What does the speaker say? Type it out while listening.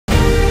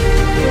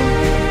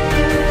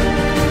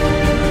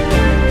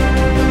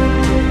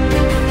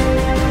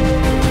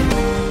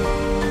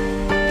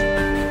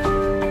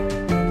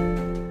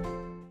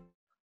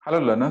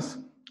learners,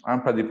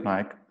 I'm Pradeep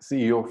Naik,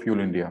 CEO of Fuel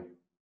India.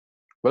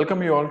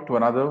 Welcome you all to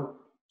another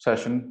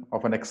session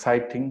of an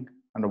exciting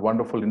and a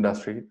wonderful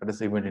industry, that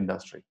is event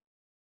industry.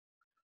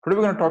 Today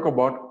we're going to talk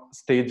about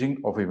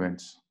staging of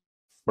events.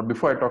 But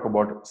before I talk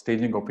about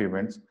staging of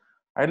events,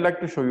 I'd like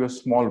to show you a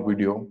small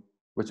video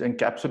which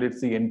encapsulates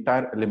the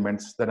entire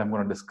elements that I'm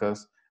going to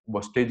discuss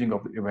about staging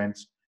of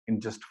events in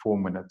just 4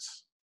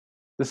 minutes.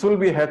 This will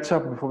be a heads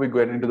up before we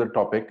get into the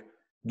topic,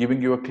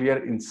 giving you a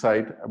clear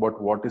insight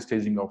about what is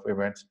staging of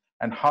events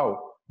and how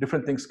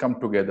different things come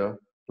together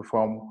to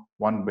form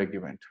one big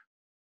event.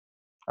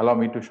 Allow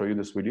me to show you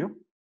this video.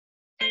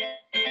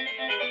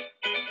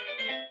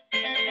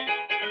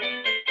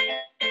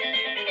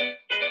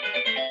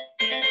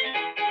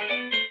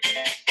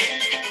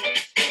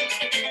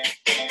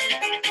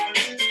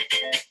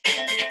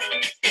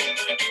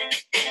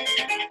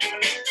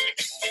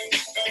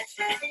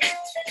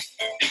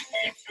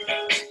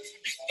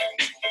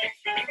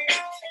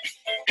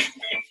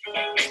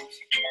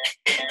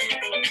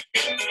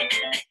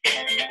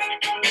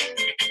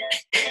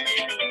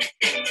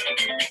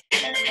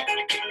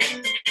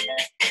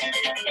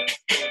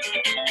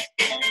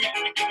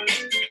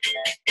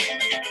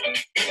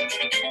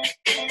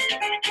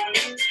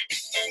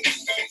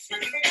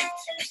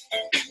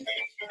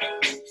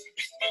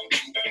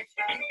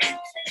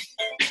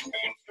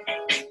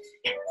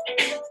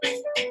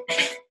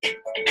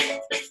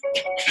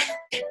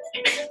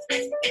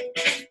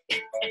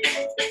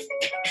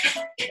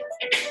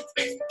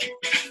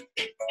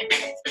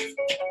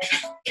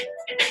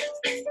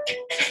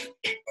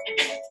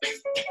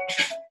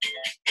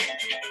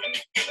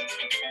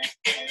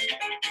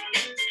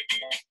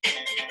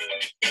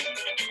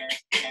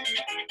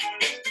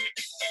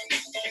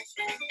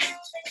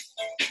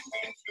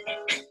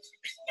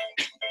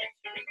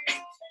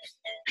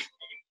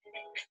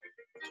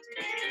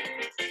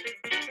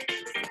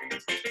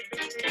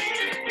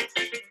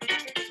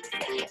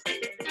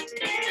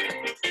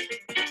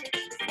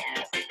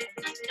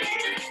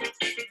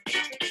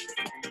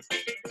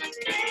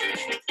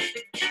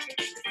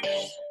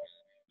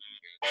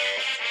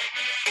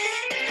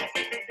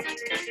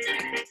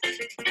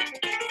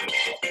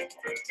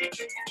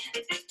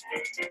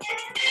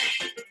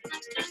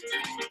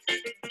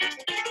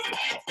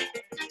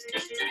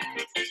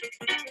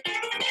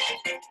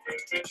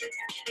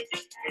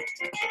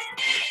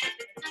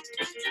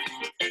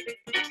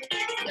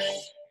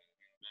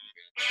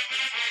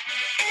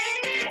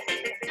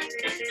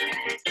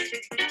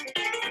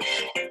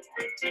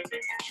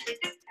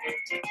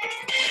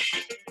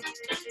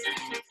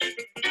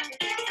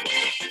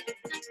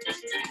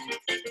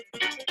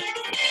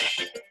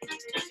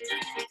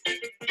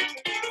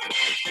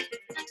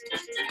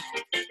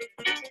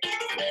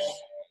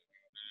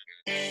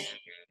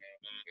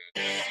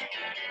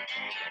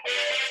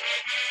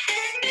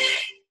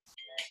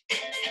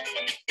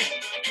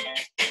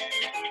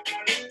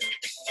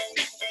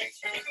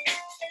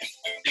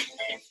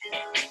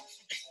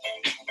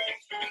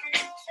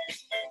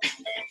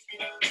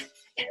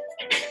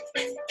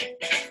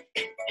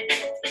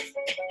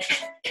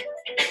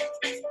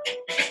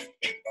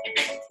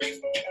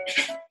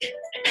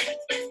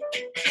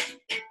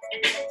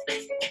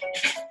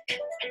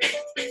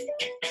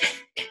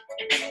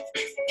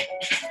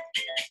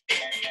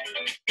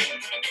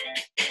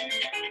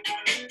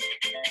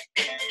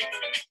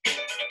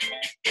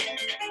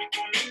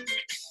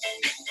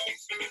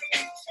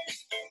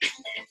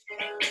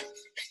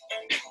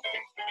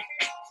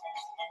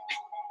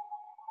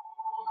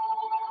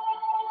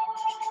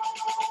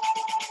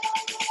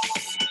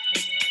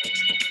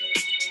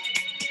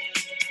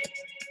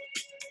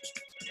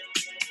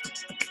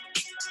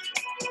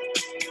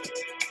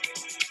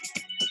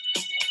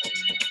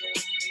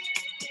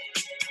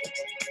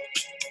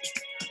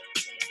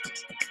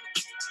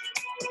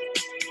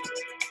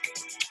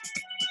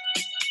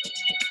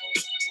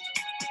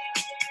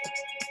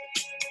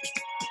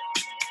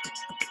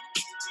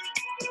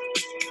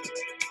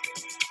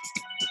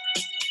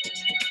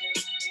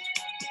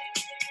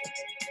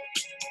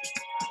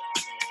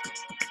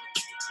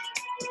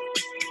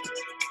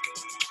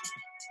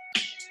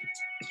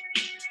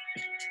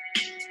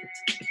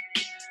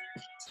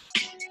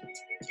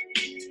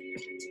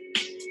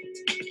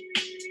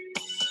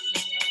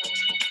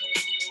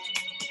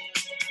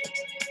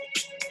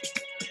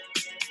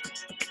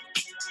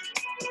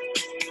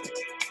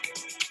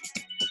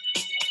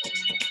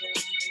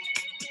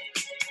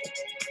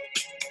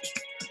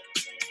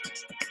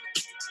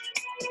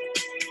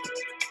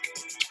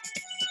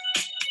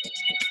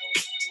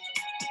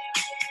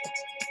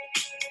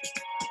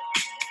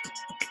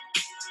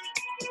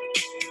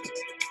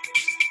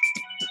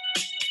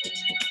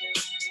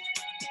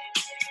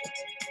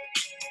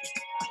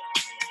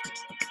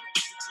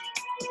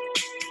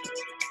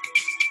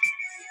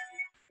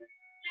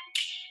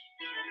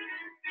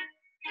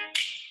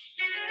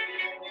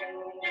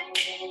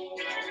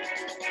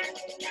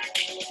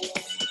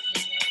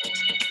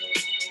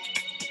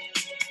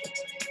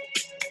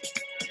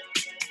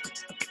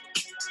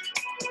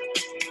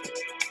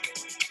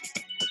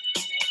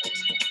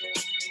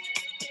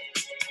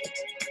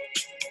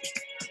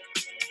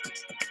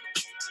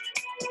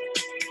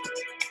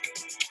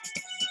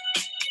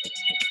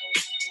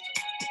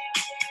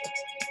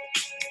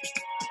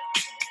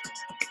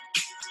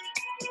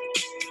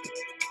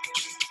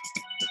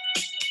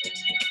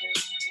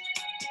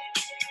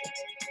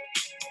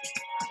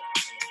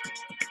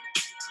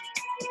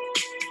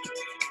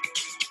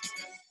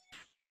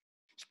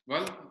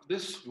 Well,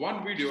 this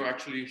one video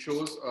actually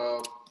shows,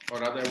 or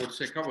rather I would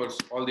say covers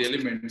all the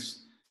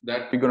elements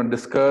that we're going to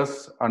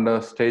discuss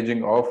under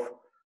staging of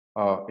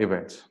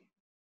events.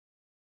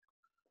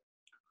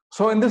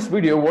 So in this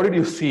video, what did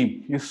you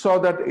see? You saw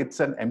that it's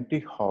an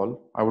empty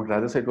hall. I would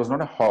rather say it was not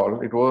a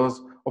hall. It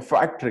was a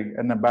factory,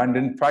 an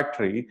abandoned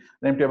factory,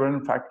 an empty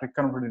abandoned factory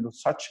converted into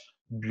such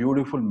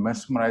beautiful,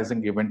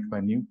 mesmerizing event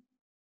venue.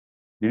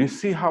 Did you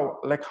see how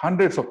like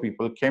hundreds of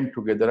people came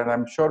together? And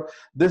I'm sure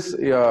this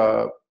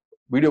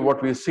video,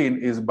 what we've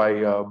seen, is by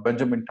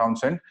Benjamin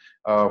Townsend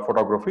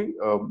Photography.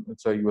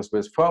 It's a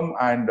US-based firm,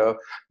 and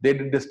they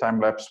did this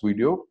time-lapse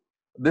video.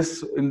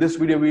 In this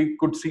video, we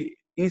could see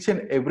each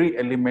and every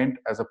element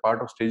as a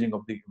part of staging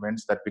of the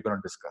events that we're going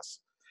to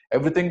discuss.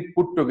 Everything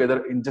put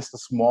together in just a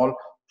small,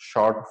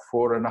 short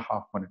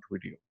 4.5-minute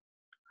video.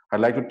 I'd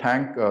like to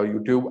thank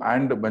YouTube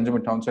and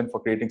Benjamin Townsend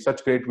for creating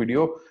such great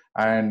video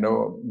and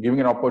giving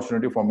an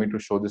opportunity for me to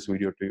show this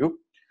video to you.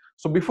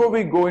 So before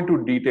we go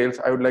into details,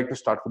 I would like to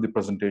start with the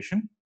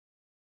presentation.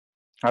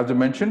 As I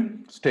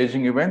mentioned,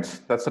 staging events,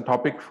 that's the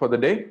topic for the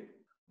day.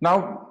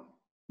 Now,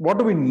 what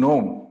do we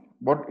know?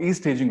 What is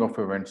staging of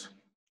events?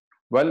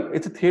 Well,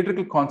 it's a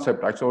theatrical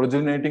concept actually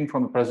originating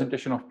from the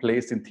presentation of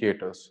plays in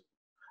theaters.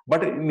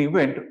 But in an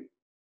event,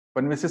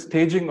 when we say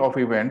staging of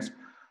events,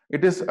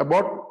 it is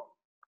about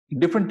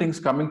different things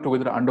coming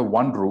together under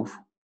one roof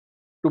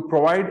to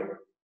provide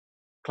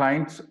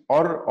clients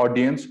or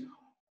audience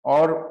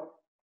or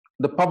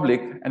the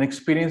public an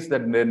experience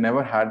that they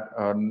never had,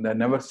 they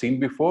never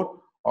seen before,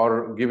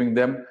 or giving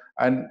them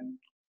an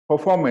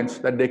performance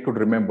that they could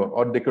remember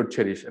or they could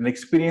cherish, an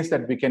experience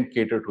that we can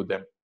cater to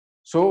them.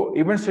 So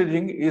event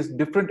staging is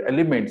different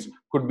elements,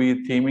 could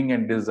be theming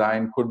and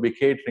design, could be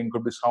catering,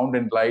 could be sound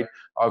and light,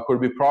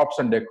 could be props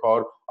and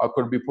decor, or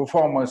could be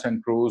performers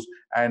and crews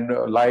and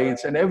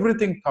lights and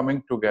everything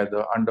coming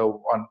together under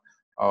one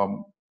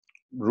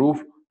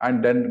roof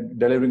and then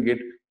delivering it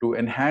to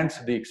enhance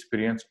the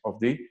experience of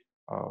the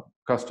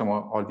customer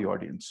or the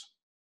audience.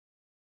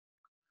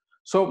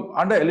 So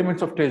under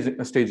elements of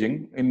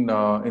staging, in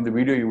the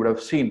video you would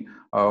have seen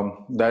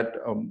that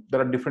there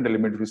are different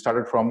elements. We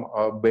started from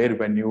a bare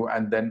venue,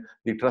 and then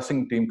the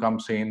trussing team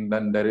comes in,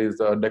 then there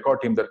is a decor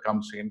team that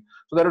comes in.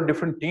 So there are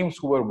different teams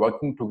who are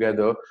working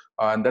together,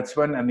 and that's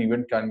when an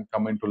event can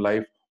come into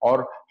life.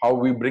 Or how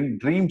we bring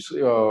dreams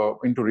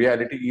into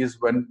reality is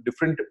when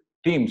different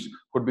teams,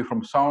 could be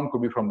from sound,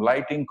 could be from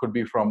lighting, could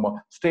be from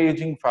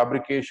staging,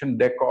 fabrication,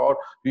 decor.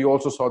 We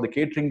also saw the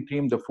catering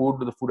team, the food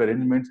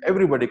arrangements,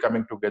 everybody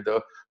coming together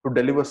to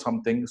deliver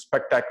something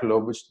spectacular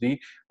which the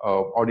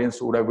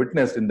audience would have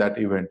witnessed in that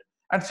event,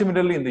 and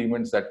similarly in the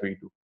events that we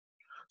do.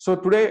 So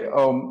today,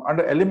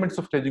 under elements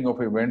of staging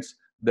of events,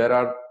 there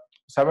are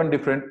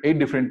eight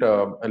different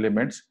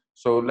elements.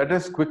 So let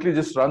us quickly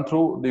just run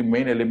through the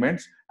main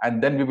elements,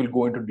 and then we will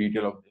go into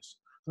detail of this.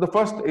 So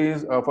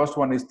the first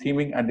one is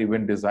theming and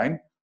event design,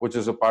 which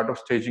is a part of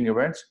staging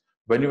events.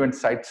 Venue and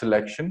site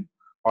selection,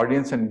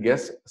 audience and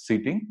guest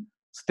seating,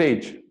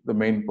 stage, the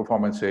main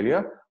performance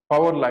area,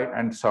 power, light,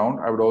 and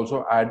sound. I would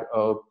also add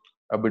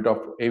a bit of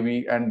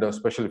AV and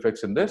special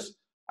effects in this,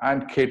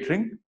 and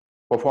catering,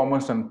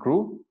 performance and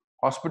crew,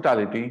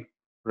 hospitality,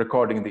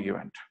 recording the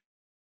event.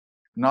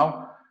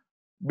 Now,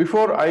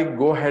 before I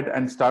go ahead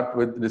and start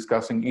with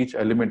discussing each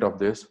element of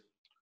this,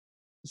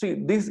 see,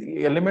 these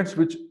elements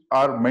which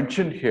are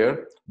mentioned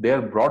here, they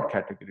are broad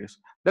categories.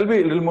 There'll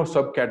be a little more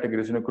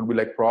subcategories, could be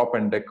like prop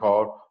and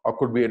decor, or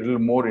could be a little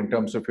more in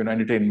terms of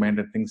entertainment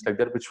and things like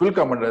that, which will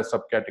come under a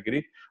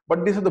subcategory.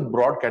 But these are the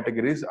broad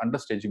categories under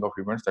staging of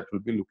events that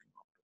we'll be looking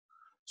at.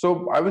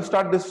 So I will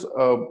start this,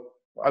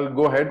 I'll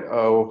go ahead,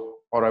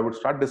 or I would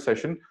start this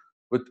session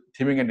with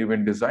theming and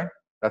event design.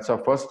 That's our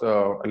first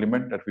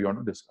element that we want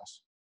to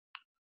discuss.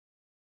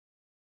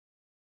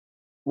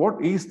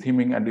 What is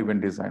theming and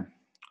event design?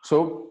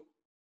 So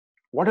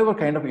whatever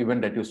kind of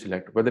event that you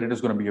select, whether it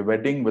is going to be a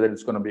wedding, whether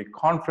it's going to be a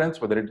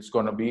conference, whether it is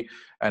going to be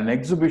an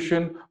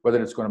exhibition,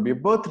 whether it's going to be a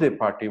birthday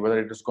party, whether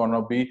it is going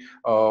to be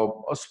a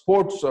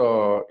sports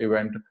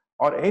event,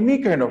 or any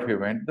kind of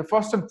event, the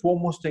first and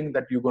foremost thing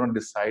that you're going to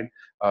decide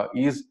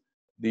is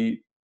the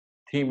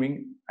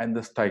theming and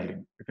the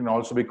styling. It can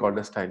also be called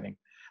as styling.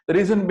 The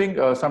reason being,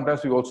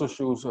 sometimes we also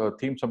choose a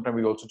theme, sometimes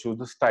we also choose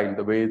the style,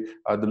 the way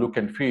the look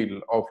and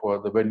feel of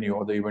the venue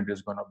or the event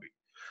is going to be.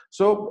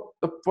 So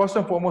the first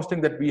and foremost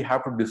thing that we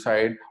have to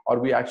decide, or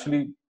we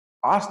actually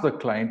ask the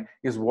client,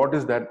 is what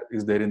is that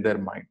is there in their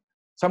mind.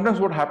 Sometimes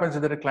what happens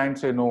is that a client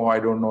say, no, I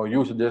don't know,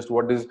 you suggest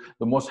what is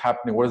the most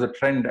happening, what is the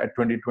trend at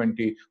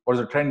 2020, what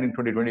is the trend in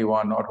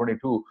 2021 or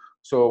 22.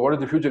 So what is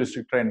the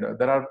futuristic trend?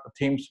 There are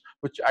themes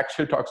which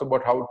actually talks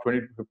about how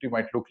 2050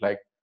 might look like,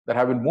 that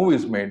have been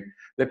movies made.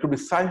 There could be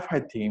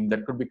sci-fi theme,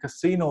 that could be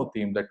casino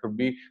theme, that could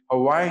be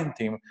Hawaiian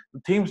theme.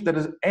 Themes, there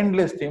is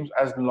endless themes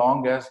as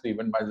long as the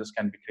event managers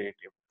can be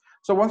creative.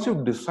 So once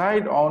you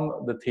decide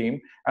on the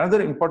theme,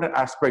 another important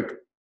aspect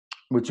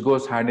which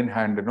goes hand in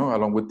hand,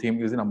 along with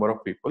theme, is the number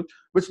of people,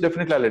 which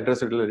definitely I'll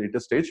address at a later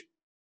stage.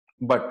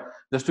 But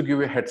just to give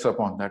you a heads up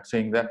on that,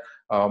 saying that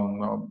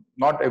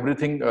not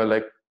everything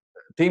like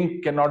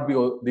theme cannot be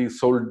the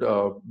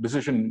sole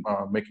decision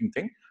making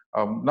thing.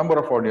 Number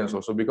of audience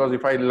also, because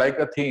if I like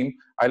a theme,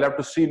 I'll have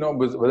to see,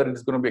 whether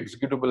it's going to be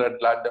executable at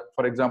that.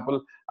 For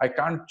example, I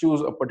can't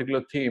choose a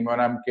particular theme when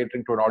I'm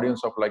catering to an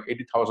audience of like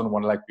 80,000,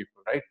 1 lakh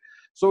people, right?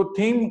 So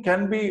theme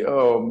can be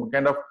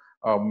kind of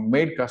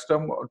made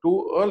custom to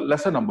a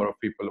lesser number of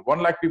people. 1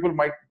 lakh people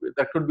might,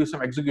 there could be some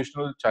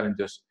executional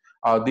challenges.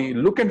 The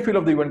look and feel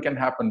of the event can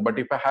happen, but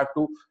if I have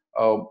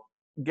to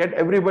get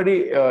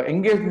everybody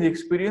engaged in the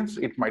experience,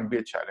 it might be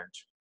a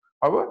challenge.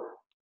 However,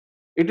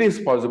 it is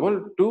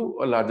possible to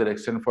a larger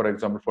extent. For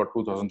example, for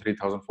 2,000,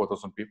 3,000,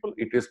 4,000 people,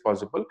 it is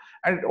possible,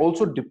 and it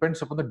also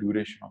depends upon the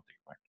duration of the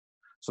event.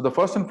 So the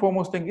first and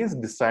foremost thing is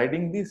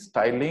deciding the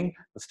styling,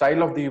 the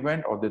style of the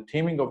event, or the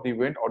theming of the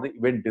event, or the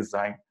event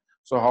design.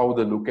 So how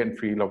the look and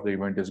feel of the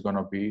event is going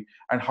to be,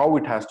 and how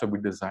it has to be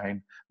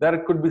designed. There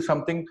could be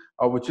something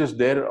which is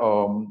there.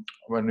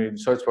 When you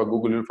search for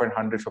Google, you'll find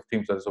hundreds of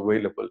themes that is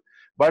available.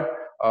 But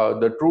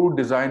the true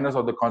designers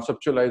or the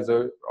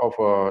conceptualizer of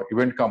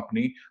event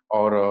company,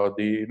 or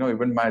the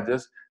event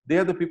managers, they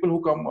are the people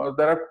who come.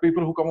 There are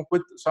people who come up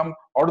with some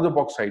out of the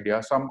box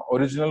ideas, some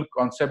original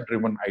concept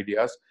driven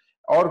ideas,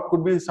 or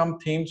could be some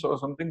themes or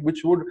something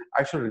which would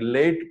actually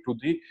relate to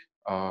the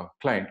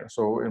client.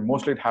 So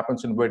mostly it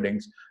happens in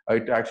weddings.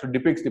 It actually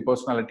depicts the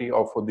personality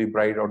of the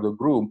bride or the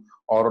groom,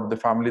 or the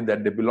family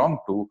that they belong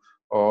to,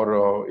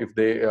 or if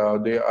they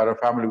are a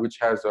family which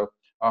has a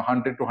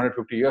 100 to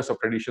 150 years of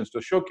traditions to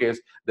showcase,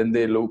 then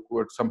they look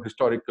at some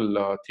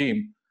historical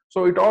theme.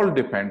 So it all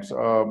depends.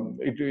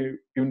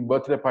 In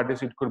birthday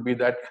parties, it could be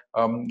that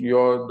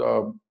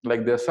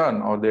like their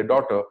son or their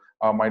daughter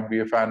might be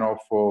a fan of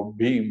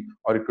Beam,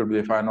 or it could be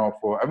a fan of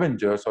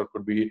Avengers, or it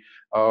could be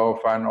a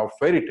fan of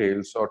fairy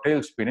tales or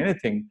Tailspin,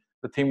 anything.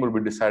 The theme will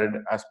be decided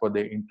as per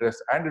their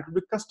interest, and it will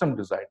be custom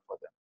designed for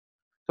them.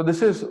 So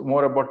this is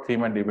more about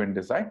theme and event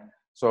design.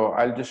 So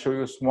I'll just show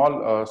you a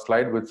small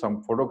slide with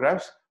some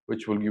photographs,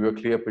 which will give you a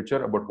clear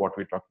picture about what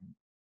we're talking about.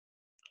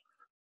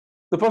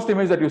 The first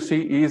image that you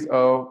see is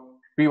a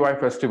PY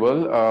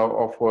festival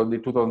of the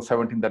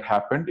 2017 that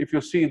happened. If you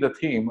see the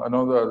theme,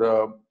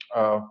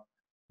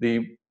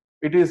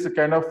 it is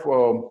kind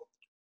of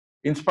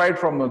inspired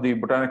from the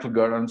botanical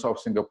gardens of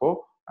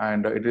Singapore,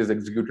 and it is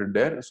executed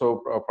there.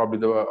 So probably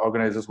the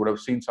organizers would have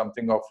seen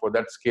something of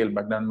that scale,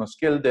 magnanimous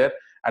scale there,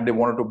 and they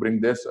wanted to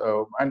bring this.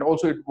 And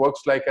also it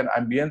works like an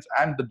ambience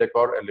and the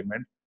decor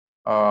element.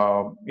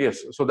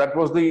 Yes, so that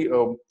was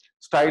the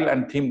style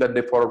and theme that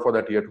they followed for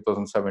that year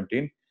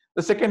 2017.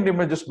 The second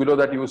image just below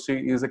that you see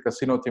is a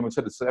casino theme. It's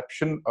a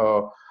reception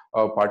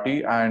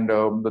party, and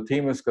the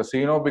theme is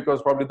casino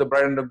because probably the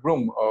bride and the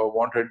groom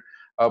wanted,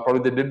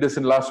 probably they did this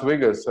in Las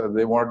Vegas.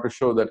 They wanted to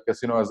show that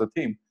casino as a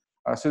theme.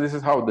 So this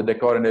is how the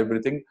decor and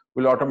everything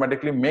will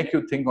automatically make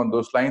you think on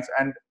those lines,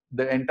 and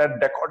the entire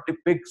decor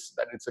depicts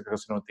that it's a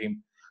casino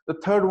theme. The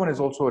third one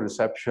is also a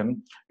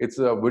reception. It's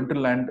a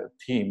Winterland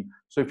theme.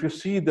 So if you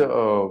see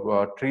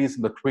the trees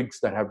and the twigs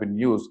that have been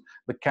used,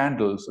 the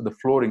candles, the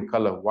flooring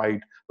color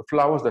white, the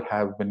flowers that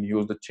have been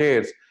used, the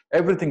chairs,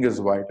 everything is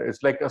white.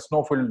 It's like a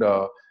snow-filled,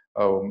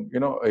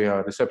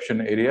 a reception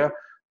area.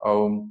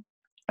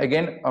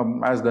 Again,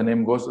 as the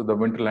name goes, the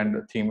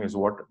Winterland theme is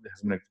what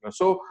has been.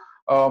 So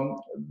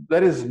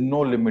there is no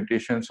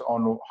limitations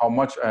on how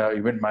much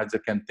event manager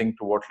can think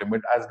to what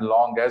limit, as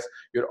long as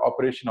your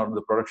operation or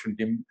the production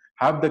team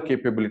have the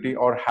capability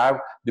or have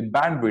the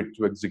bandwidth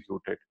to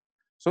execute it.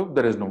 So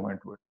there is no end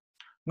to it.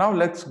 Now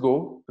let's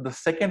go to the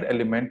second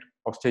element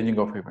of staging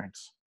of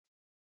events: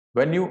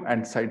 venue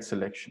and site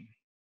selection.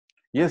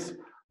 Yes,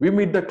 we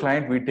meet the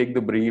client, we take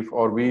the brief,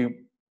 or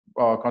we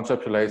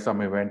conceptualize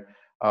some event.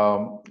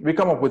 We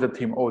come up with a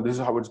theme. Oh, this is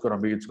how it's going to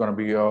be. It's going to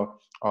be a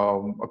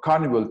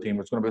carnival theme.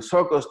 It's going to be a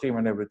circus theme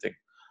and everything.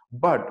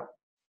 But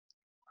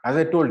as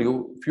I told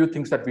you, few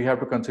things that we have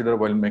to consider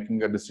while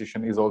making a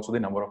decision is also the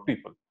number of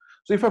people.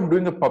 So if I'm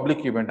doing a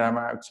public event, I'm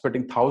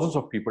expecting thousands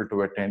of people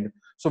to attend.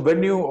 So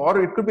venue,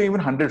 or it could be even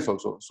hundreds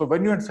also. So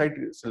venue and site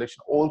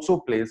selection also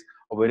plays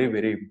a very,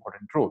 very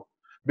important role,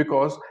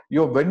 because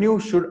your venue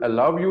should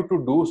allow you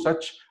to do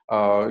such,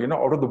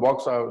 out of the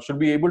box, should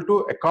be able to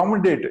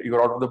accommodate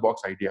your out of the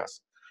box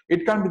ideas.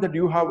 It can't be that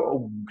you have a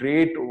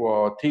great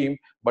theme,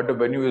 but the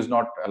venue is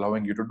not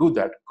allowing you to do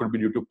that. Could be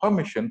due to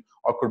permission,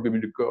 or could be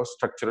due to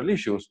structural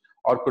issues,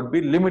 or could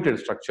be limited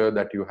structure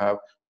that you have,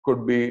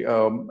 could be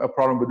a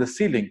problem with the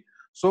ceiling.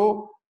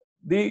 So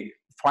the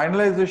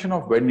finalization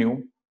of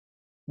venue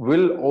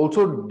will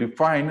also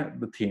define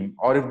the theme,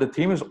 or if the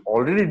theme is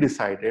already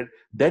decided,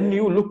 then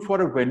you look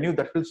for a venue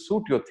that will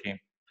suit your theme.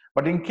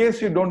 But in case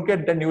you don't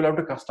get, then you will have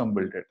to custom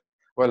build it.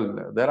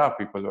 Well, there are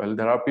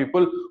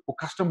people who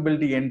custom build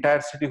the entire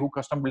city, who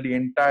custom build the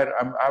entire,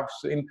 I've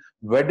seen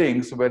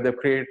weddings where they've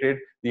created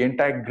the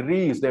entire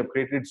Greece, they've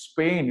created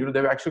Spain,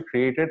 they've actually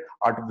created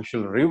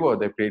artificial river,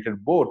 they've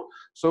created boat.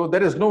 So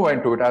there is no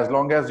end to it. As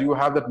long as you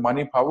have that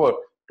money power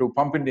to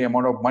pump in the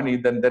amount of money,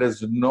 then there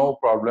is no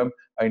problem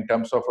in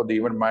terms of the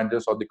event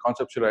managers or the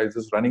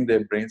conceptualizers running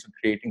their brains and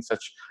creating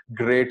such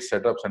great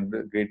setups and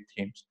great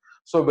themes.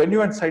 So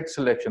venue and site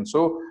selection.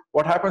 So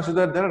what happens is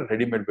that there are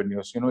ready-made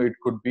venues. It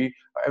could be,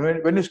 I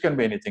mean, venues can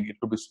be anything. It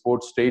could be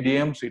sports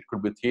stadiums, it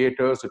could be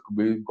theaters, it could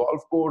be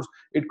golf courses,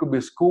 it could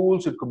be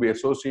schools, it could be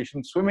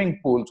associations, swimming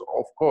pools,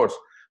 of course,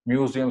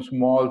 museums,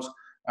 malls,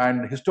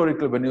 and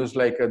historical venues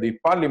like the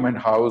Parliament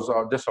House,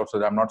 or just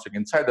outside, I'm not saying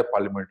inside the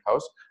Parliament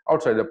House,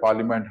 outside the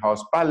Parliament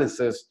House,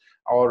 palaces,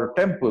 or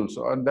temples.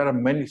 And there are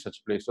many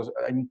such places,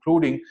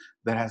 including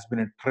there has been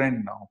a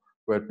trend now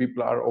where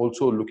people are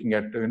also looking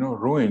at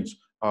ruins.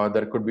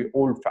 There could be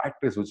old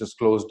factories which is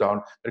closed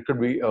down. There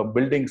could be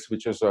buildings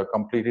which is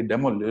completely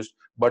demolished,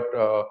 but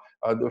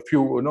the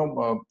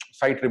few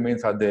site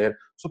remains are there.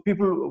 So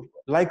people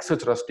like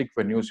such rustic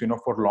venues,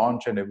 for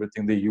launch and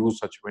everything. They use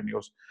such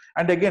venues.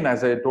 And again,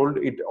 as I told,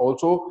 it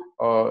also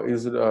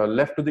is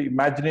left to the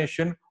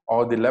imagination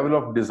or the level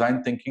of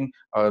design thinking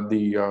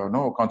the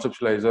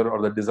conceptualizer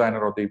or the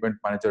designer or the event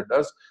manager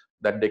does,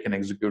 that they can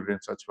execute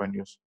in such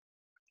venues.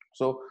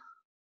 So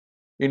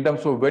in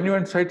terms of venue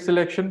and site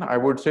selection, I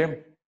would say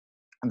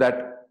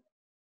that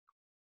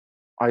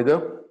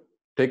either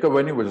take a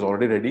venue which is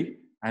already ready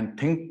and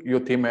think your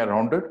theme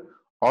around it,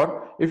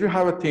 or if you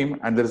have a theme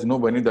and there is no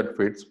venue that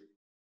fits,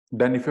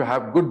 then if you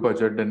have good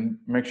budget, then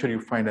make sure you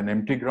find an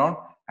empty ground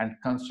and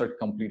construct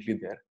completely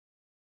there.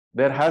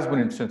 There has been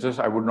instances,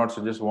 I would not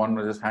suggest one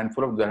or just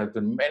handful of, there has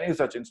been many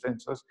such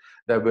instances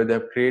that where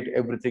they've created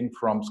everything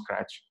from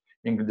scratch.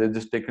 They've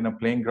just taken a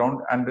playing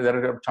ground, and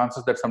there are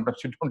chances that sometimes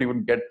you don't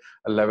even get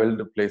a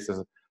leveled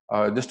places.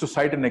 Just to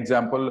cite an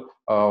example,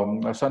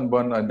 a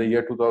sunburn in the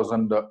year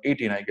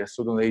 2018, I guess,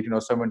 2018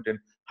 or 17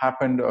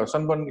 happened.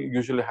 Sunburn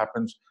usually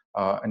happens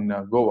in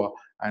Goa,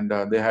 and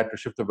they had to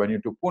shift the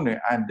venue to Pune,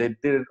 and they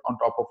did it on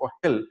top of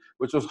a hill,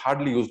 which was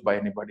hardly used by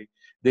anybody.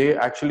 They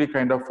actually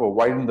kind of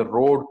widened the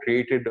road,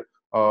 created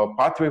a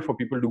pathway for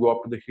people to go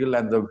up to the hill,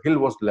 and the hill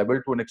was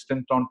leveled to an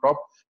extent on top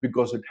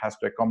because it has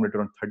to accommodate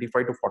around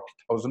 35 to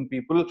 40,000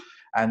 people,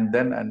 and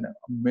then an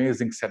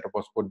amazing setup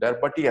was put there.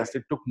 But yes,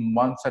 it took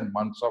months and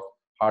months of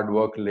hard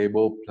work,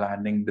 labor,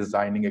 planning,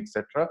 designing,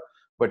 etc.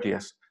 But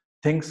yes,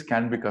 things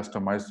can be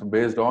customized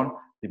based on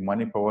the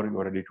money power you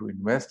are ready to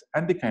invest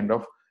and the kind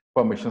of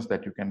permissions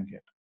that you can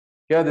get.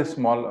 Here are the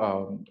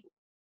small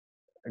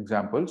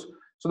examples.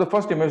 So the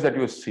first image that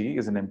you see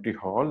is an empty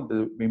hall.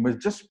 The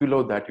image just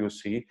below that, you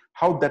see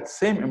how that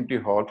same empty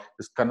hall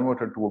is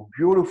converted to a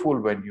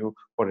beautiful venue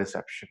for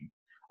reception.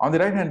 On the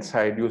right hand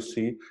side, you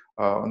see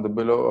on the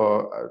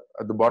below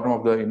at the bottom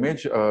of the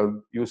image,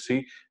 you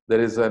see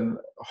there is a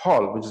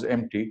hall which is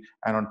empty,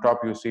 and on top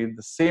you see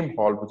the same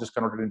hall which is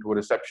converted into a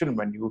reception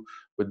venue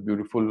with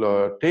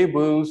beautiful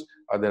tables.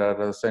 There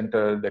are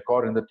center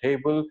decor in the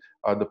table.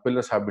 The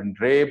pillars have been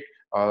draped.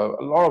 A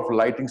lot of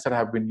lightings that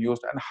have been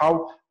used, and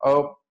how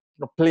a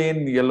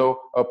plain yellow,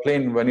 a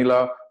plain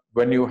vanilla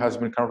venue has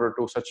been converted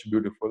to such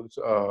beautiful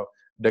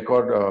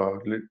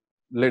decor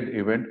led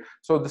event.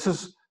 So this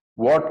is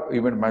what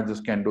event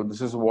managers can do.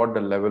 This is what the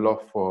level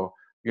of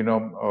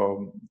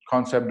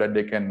concept that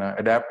they can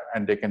adapt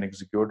and they can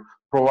execute,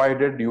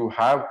 provided you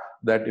have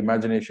that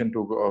imagination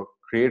to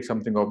create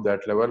something of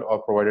that level,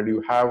 or provided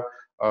you have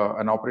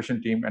an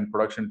operation team and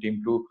production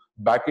team to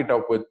back it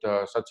up with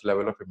such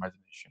level of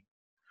imagination.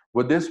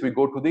 With this, we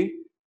go to the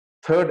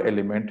third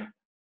element.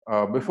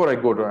 Before I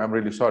go to, I'm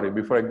really sorry,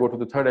 before I go to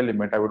the third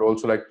element, I would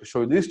also like to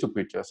show you these two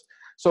pictures.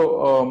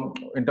 So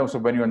in terms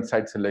of venue and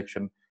site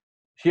selection,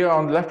 here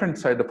on the left hand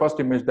side, the first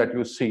image that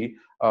you see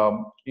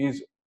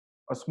is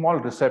a small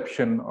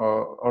reception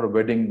or a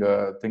wedding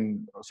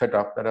thing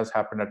setup that has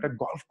happened at a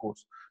golf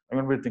course. I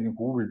mean, we're thinking,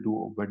 who will do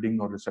a wedding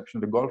or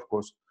reception at a golf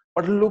course?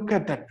 But look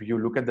at that view,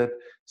 look at that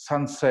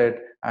sunset,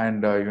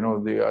 and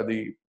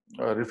the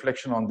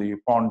reflection on the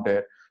pond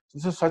there.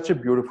 This is such a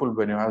beautiful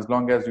venue. As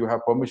long as you have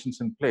permissions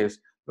in place,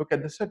 look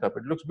at the setup.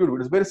 It looks beautiful.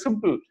 It's very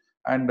simple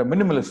and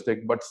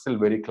minimalistic, but still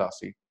very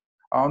classy.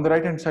 On the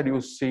right hand side,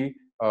 you see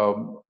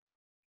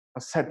a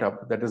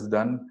setup that is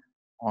done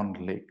on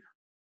lake.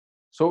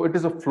 So it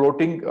is a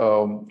floating,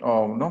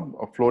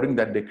 a flooring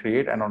that they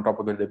create, and on top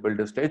of it they build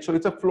a stage. So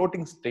it's a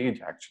floating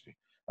stage actually,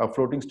 a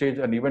floating stage,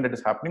 an event that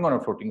is happening on a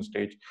floating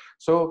stage.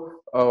 So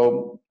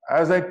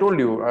as I told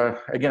you,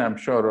 again, I'm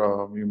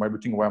sure you might be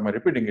thinking, why am I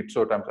repeating it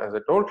so times? As I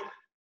told,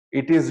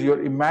 it is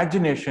your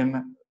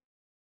imagination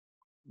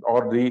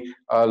or the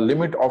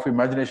limit of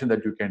imagination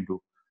that you can do.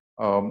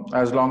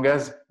 As long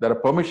as there are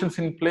permissions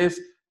in place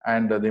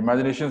and the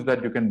imaginations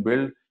that you can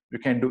build, you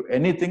can do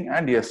anything.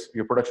 And yes,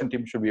 your production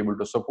team should be able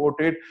to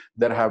support it.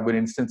 There have been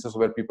instances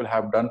where people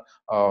have done,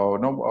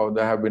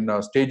 there have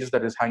been stages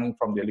that is hanging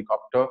from the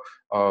helicopter.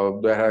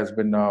 There has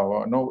been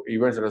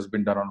events that has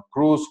been done on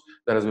cruise.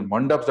 There has been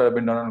mandaps that have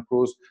been done on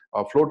cruise.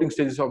 Floating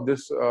stages of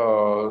this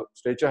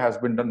stature has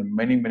been done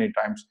many, many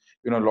times.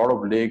 A lot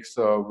of lakes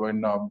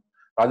when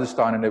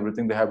Rajasthan and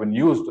everything, they have been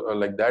used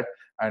like that,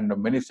 and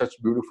many such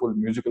beautiful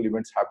musical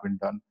events have been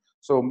done.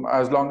 So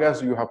as long as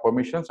you have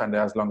permissions and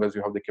as long as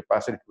you have the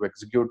capacity to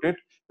execute it,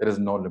 there is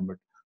no limit.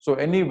 So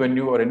any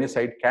venue or any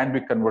site can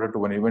be converted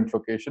to an event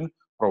location,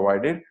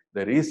 provided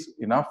there is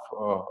enough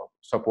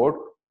support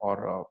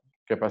or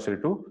capacity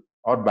to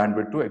or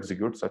bandwidth to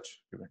execute such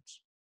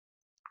events.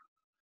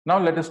 Now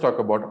let us talk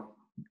about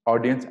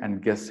audience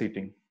and guest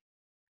seating.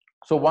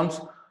 So once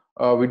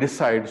we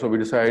decide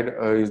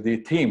is the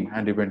theme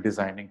and event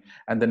designing,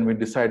 and then we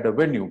decide the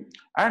venue,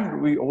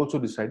 and we also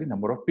decide the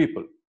number of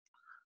people.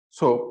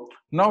 So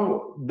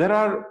now there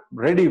are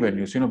ready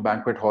venues,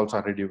 banquet halls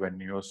are ready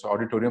venues,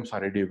 auditoriums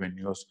are ready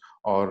venues,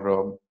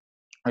 or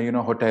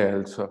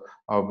hotels,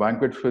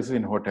 banquet spaces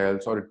in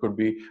hotels, or it could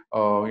be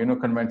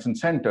convention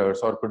centers,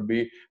 or it could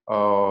be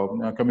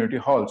community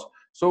halls.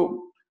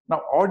 So now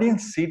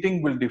audience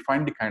seating will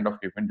define the kind of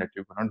event that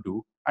you're going to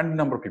do and the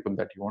number of people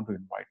that you want to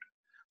invite.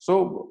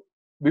 So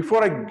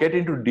before I get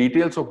into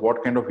details of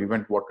what kind of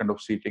event, what kind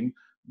of seating,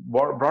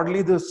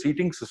 broadly the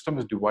seating system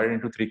is divided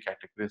into three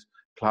categories: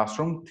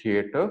 classroom,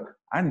 theater,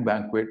 and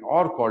banquet,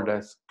 or called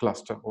as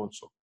cluster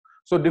also.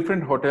 So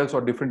different hotels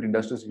or different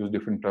industries use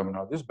different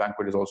terminologies.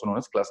 Banquet is also known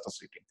as cluster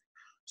seating.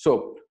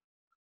 So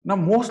now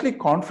mostly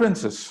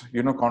conferences,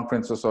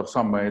 conferences or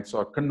summits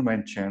or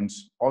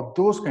conventions or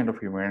those kind of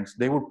events,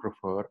 they would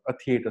prefer a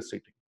theater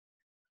seating.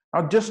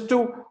 Now, just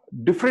to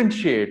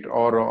differentiate,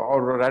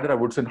 or rather, I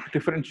would say not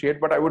differentiate,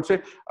 but I would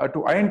say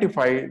to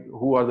identify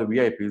who are the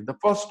VIPs, the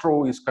first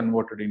row is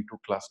converted into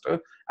cluster,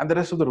 and the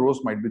rest of the rows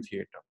might be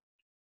theater,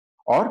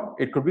 or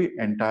it could be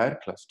entire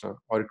cluster,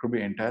 or it could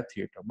be entire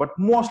theater. But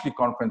mostly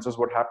conferences,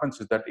 what happens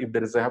is that if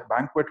there is a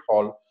banquet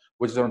hall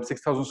which is around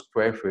 6,000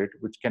 square feet,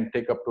 which can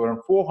take up to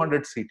around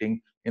 400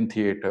 seating in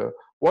theater,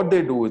 what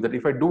they do is that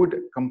if I do it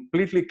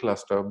completely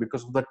cluster,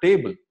 because of the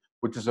table,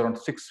 which is around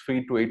 6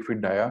 feet to 8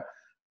 feet dia,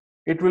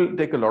 it will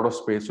take a lot of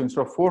space. So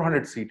instead of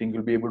 400 seating,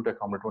 you'll be able to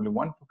accommodate only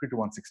 150 to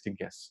 160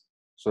 guests.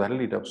 So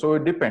that'll eat up. So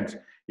it depends.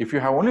 If you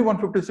have only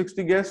 150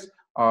 60 guests,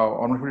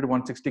 150 to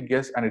 160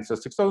 guests, and it's a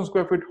 6,000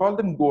 square feet hall,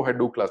 then go ahead,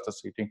 do cluster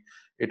seating.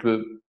 It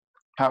will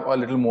have a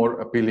little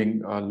more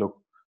appealing look.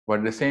 But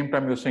at the same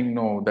time, you're saying,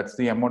 no, that's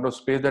the amount of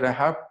space that I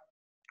have,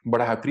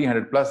 but I have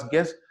 300 plus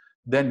guests,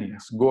 then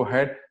yes, go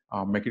ahead,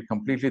 make it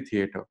completely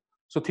theater.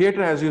 So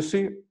theater, as you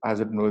see, as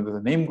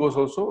the name goes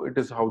also, it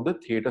is how the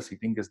theater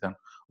seating is done,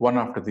 one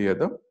after the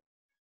other,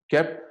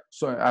 kept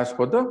so as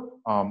per the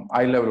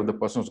eye level of the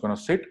person who's going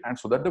to sit, and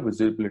so that the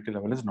visibility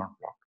level is not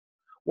blocked.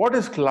 What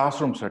is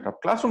classroom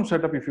setup? Classroom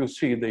setup, if you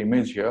see the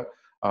image here,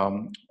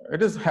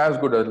 it is as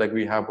good as like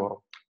we have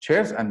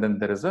chairs, and then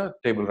there is a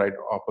table right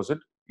opposite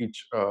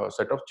each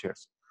set of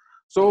chairs.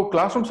 So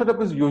classroom setup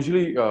is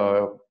usually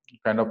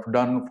kind of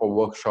done for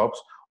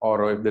workshops,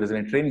 or if there is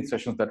any training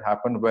sessions that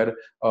happen where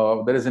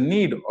there is a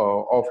need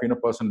of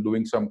person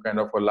doing some kind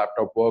of a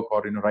laptop work,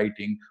 or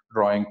writing,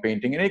 drawing,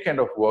 painting, any kind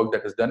of work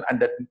that is done, and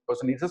that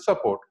person needs a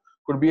support.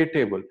 Could be a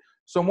table.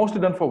 So mostly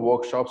done for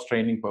workshops,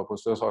 training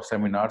purposes, or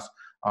seminars,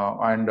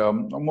 and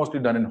mostly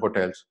done in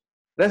hotels.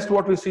 Rest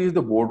what we see is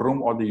the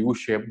boardroom or the U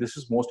shape. This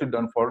is mostly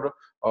done for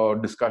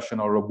discussion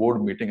or a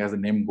board meeting, as the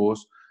name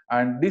goes.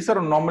 And these are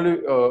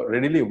normally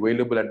readily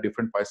available at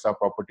different five-star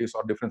properties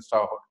or different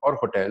star or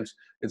hotels.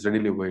 It's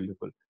readily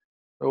available.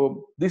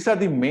 So these are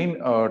the main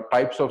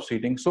types of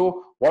seating.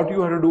 So what you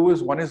have to do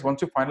is, once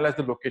you finalize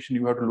the location,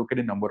 you have to look at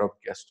the number of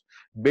guests.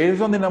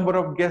 Based on the number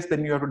of guests,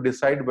 then you have to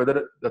decide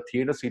whether the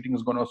theater seating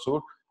is going to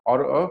suit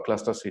or a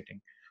cluster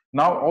seating.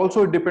 Now,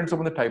 also it depends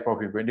upon the type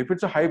of event. If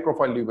it's a high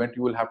profile event,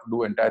 you will have to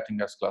do entire thing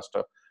as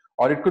cluster.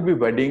 Or it could be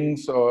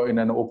weddings in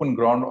an open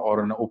ground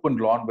or an open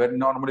lawn, where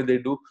normally they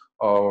do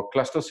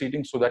cluster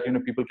seating, so that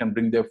people can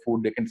bring their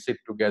food, they can sit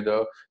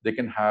together, they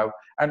can have.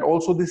 And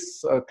also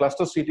this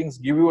cluster seatings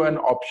give you an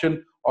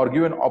option, or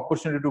give an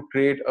opportunity to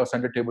create a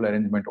center table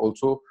arrangement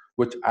also,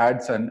 which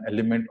adds an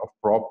element of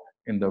prop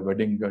in the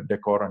wedding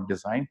decor and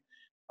design.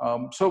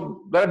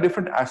 So there are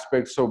different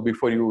aspects. So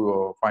before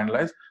you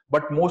finalize,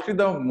 but mostly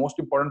the most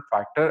important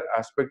factor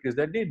aspect is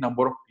that the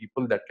number of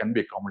people that can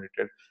be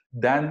accommodated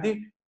than the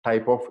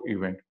type of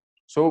event.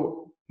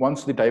 So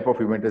once the type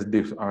of event is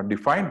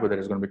defined, whether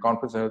it's going to be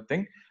conference or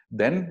anything,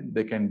 then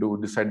they can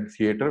decide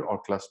theater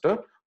or cluster.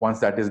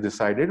 Once that is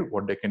decided,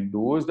 what they can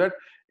do is that,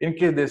 in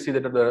case they see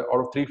that out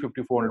of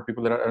 350, 400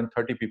 people, there are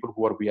 30 people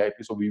who are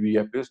VIPs or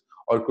VVIPs,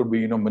 or it could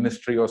be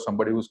ministry or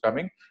somebody who's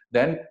coming,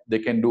 then they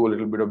can do a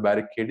little bit of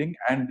barricading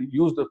and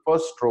use the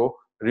first row,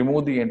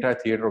 remove the entire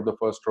theater of the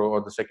first row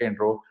or the second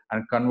row,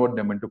 and convert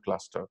them into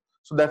cluster.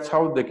 So that's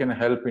how they can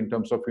help in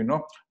terms of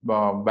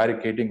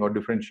barricading or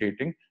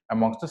differentiating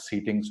amongst the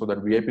seating, so that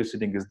VIP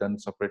seating is done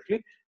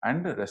separately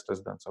and the rest is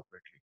done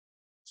separately.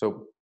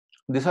 So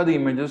these are the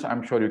images.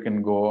 I'm sure you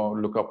can go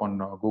look up on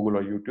Google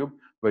or YouTube,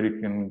 where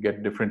you can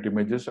get different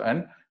images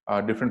and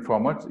different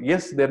formats.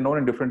 Yes, they're known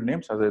in different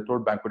names. As I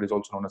told, banquet is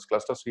also known as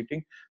cluster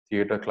seating,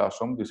 theater,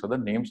 classroom. These are the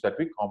names that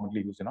we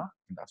commonly use in our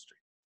industry.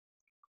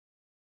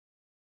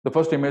 The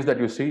first image that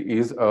you see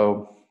is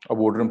a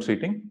boardroom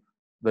seating.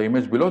 The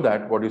image below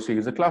that, what you see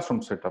is a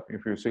classroom setup.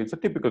 If you see, it's a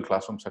typical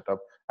classroom setup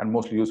and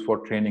mostly used for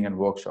training and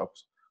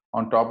workshops.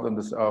 On top of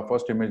this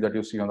first image that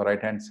you see on the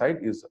right hand side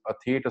is a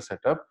theater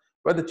setup,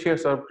 where the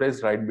chairs are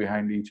placed right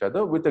behind each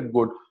other with a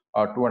good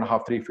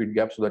 2.5 3 feet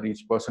gap, so that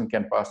each person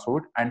can pass through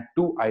it, and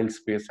 2 aisle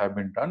space have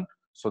been done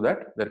so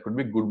that there could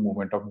be good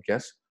movement of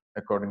guests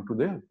according to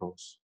their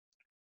rows.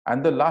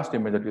 And the last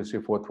image that you see,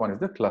 fourth one, is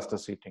the cluster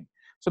seating.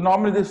 So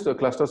normally this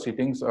cluster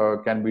seatings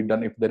can be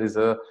done if there is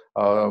a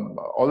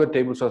all the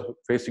tables are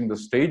facing the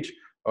stage.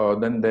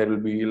 Then there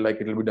will be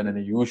like it will be done in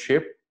a U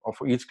shape of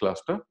each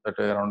cluster that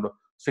are around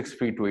 6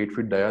 feet to 8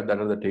 feet dia. That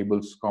are the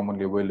tables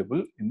commonly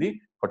available in the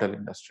hotel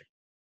industry.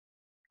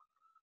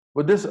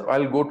 With this,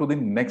 I'll go to the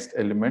next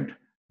element,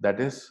 that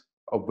is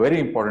a very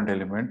important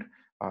element,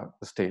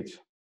 the stage.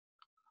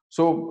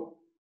 So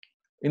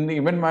in the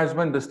event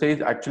management, the stage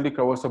actually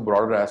covers a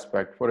broader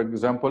aspect. For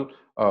example,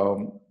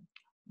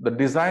 the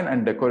design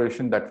and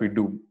decoration that we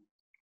do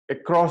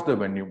across the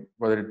venue,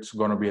 whether it's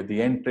going to be at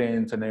the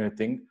entrance and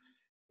anything,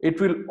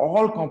 it will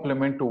all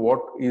complement to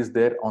what is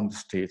there on the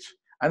stage.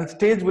 And the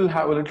stage will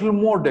have a little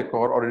more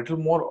decor or a little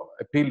more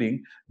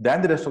appealing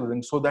than the rest of the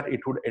things, so that it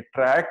would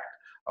attract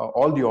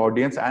all the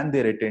audience and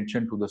their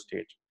attention to the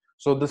stage.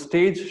 So the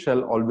stage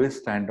shall always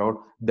stand out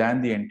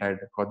than the entire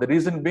decor. The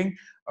reason being,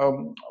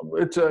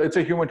 it's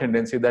a human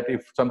tendency that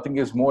if something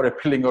is more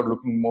appealing or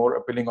looking more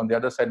appealing on the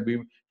other side,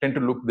 we tend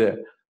to look there.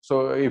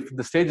 So if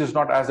the stage is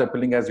not as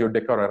appealing as your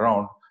decor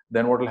around,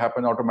 then what will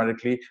happen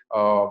automatically,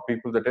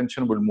 people's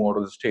attention will move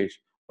to the stage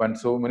when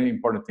so many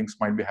important things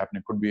might be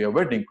happening. Could be a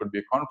wedding, could be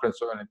a conference,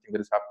 or anything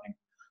that is happening.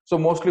 So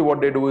mostly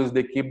what they do is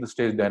they keep the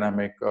stage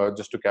dynamic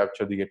just to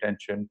capture the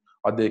attention,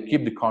 or they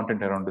keep the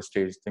content around the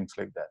stage, things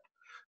like that.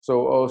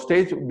 So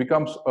stage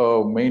becomes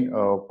a main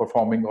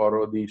performing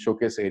or the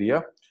showcase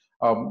area.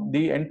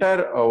 The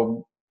entire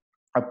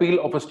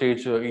appeal of a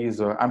stage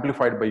is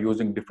amplified by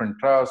using different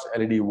truss,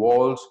 LED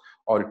walls,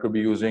 or it could be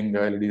using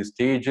LED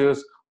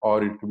stages,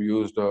 or it could be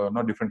used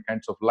different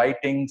kinds of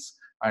lightings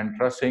and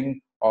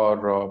trussing,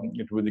 or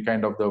it will be the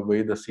kind of the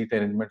way the seat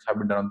arrangements have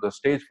been done on the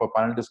stage for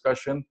panel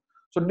discussion.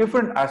 So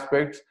different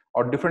aspects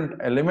or different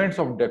elements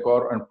of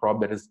decor and prop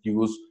that is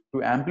used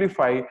to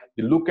amplify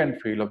the look and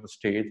feel of the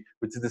stage,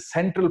 which is the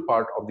central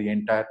part of the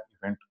entire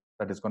event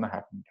that is going to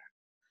happen.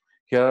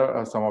 Here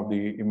are some of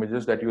the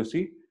images that you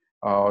see.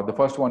 The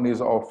first one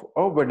is of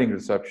a wedding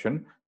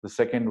reception. The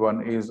second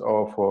one is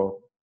of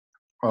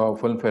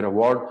Filmfare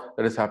Award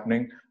that is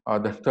happening.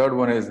 The third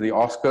one is the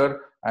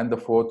Oscar, and the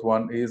fourth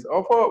one is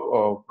of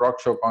a rock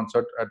show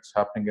concert that's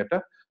happening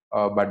at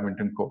a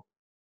badminton court.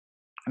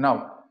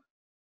 Now,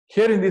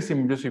 here in these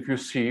images, if you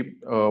see,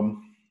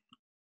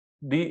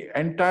 the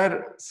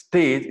entire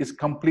stage is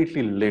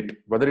completely lit,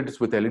 whether it is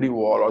with LED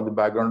wall or the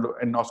background.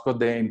 In Oscar,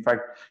 they in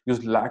fact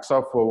used lakhs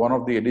of one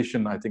of the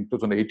edition, I think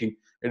 2018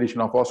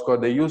 edition of Oscar,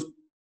 they used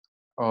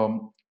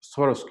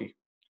Swarovski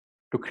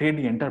to create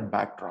the entire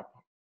backdrop.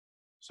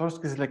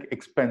 Swarovski is like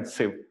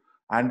expensive,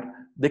 and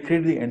they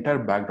create the entire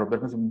backdrop.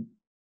 That means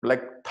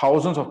like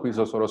thousands of pieces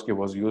of Swarovski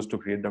was used to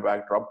create the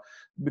backdrop,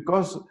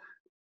 because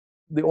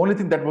the only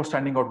thing that was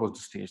standing out was the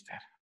stage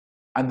there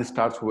and the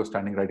stars who were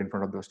standing right in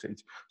front of the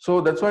stage.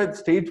 So that's why the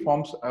stage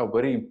forms a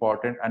very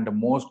important and the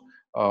most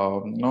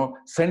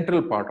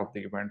central part of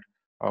the event,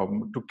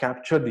 to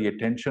capture the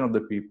attention of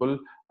the people,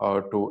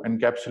 to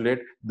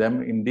encapsulate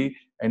them in the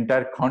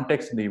entire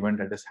context in the event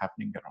that is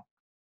happening around.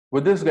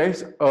 With this,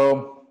 guys,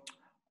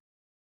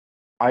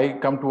 I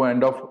come to an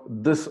end of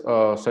this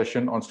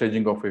session on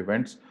staging of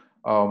events.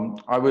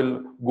 I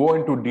will go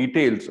into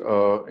details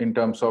in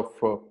terms of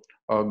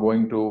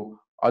going to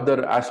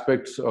other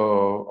aspects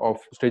of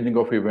staging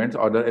of events,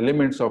 other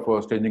elements of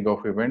staging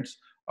of events,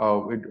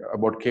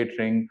 about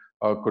catering,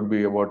 could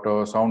be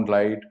about sound,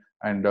 light,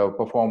 and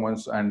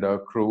performance, and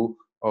crew,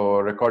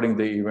 recording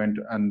the event,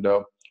 and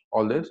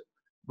all this,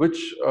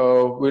 which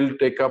will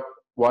take up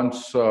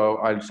once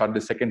I'll start the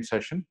second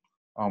session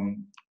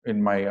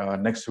in my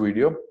next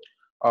video.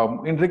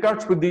 In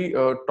regards with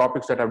the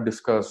topics that I've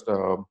discussed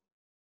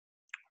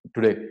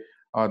today,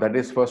 that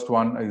is, first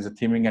one is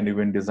theming and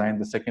event design.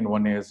 The second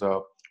one is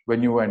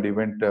venue and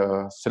event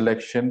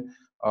selection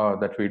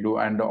that we do,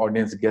 and the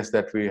audience guests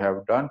that we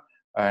have done,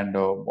 and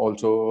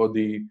also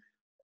the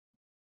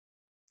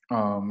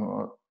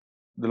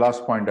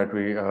last point that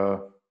we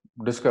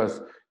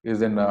discussed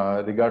is in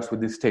regards with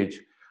the stage.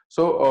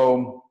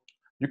 So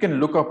you can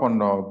look up on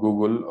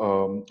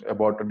Google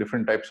about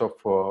different types of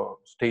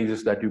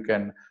stages that you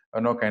can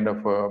kind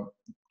of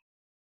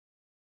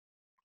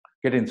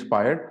get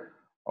inspired.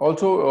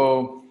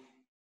 Also,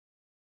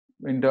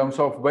 in terms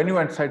of venue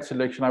and site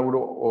selection, I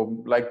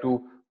would like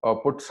to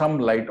put some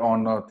light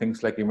on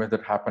things like events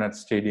that happen at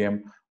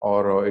stadium,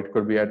 or it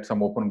could be at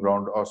some open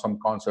ground or some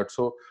concert.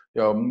 So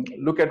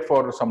look at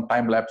for some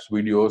time-lapse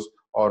videos,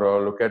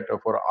 or look at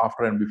for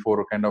after and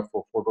before kind of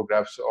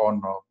photographs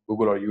on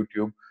Google or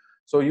YouTube.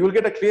 So you will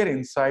get a clear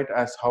insight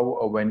as how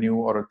a venue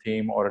or a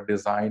theme or a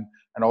design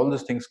and all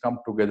these things come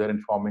together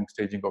in forming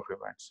staging of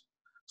events.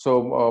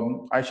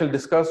 So I shall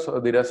discuss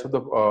the rest of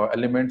the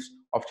elements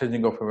of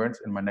staging of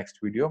events in my next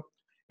video.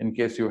 In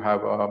case you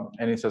have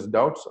any such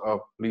doubts,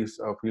 please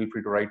feel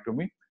free to write to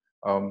me.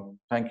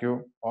 Thank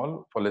you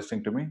all for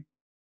listening to me.